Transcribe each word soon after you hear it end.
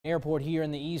Airport here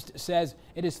in the east says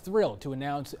it is thrilled to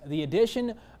announce the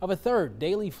addition of a third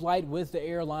daily flight with the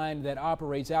airline that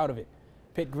operates out of it.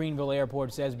 Pitt Greenville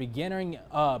Airport says beginning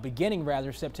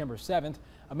September 7th,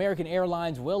 American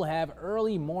Airlines will have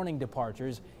early morning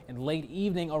departures and late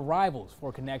evening arrivals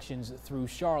for connections through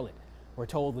Charlotte. We're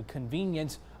told the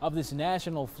convenience of this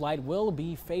national flight will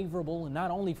be favorable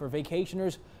not only for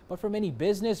vacationers, but for many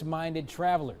business-minded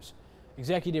travelers.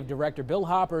 Executive Director Bill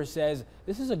Hopper says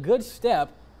this is a good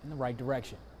step in the right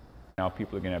direction. Now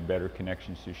people are going to have better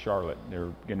connections to Charlotte.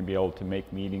 They're going to be able to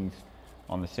make meetings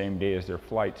on the same day as their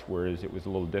flights, whereas it was a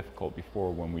little difficult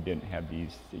before when we didn't have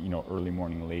these, early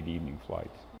morning, late evening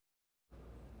flights.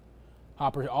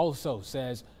 Hopper also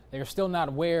says they're still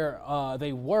not where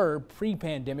they were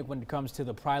pre-pandemic when it comes to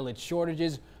the pilot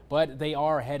shortages, but they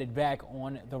are headed back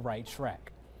on the right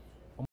track.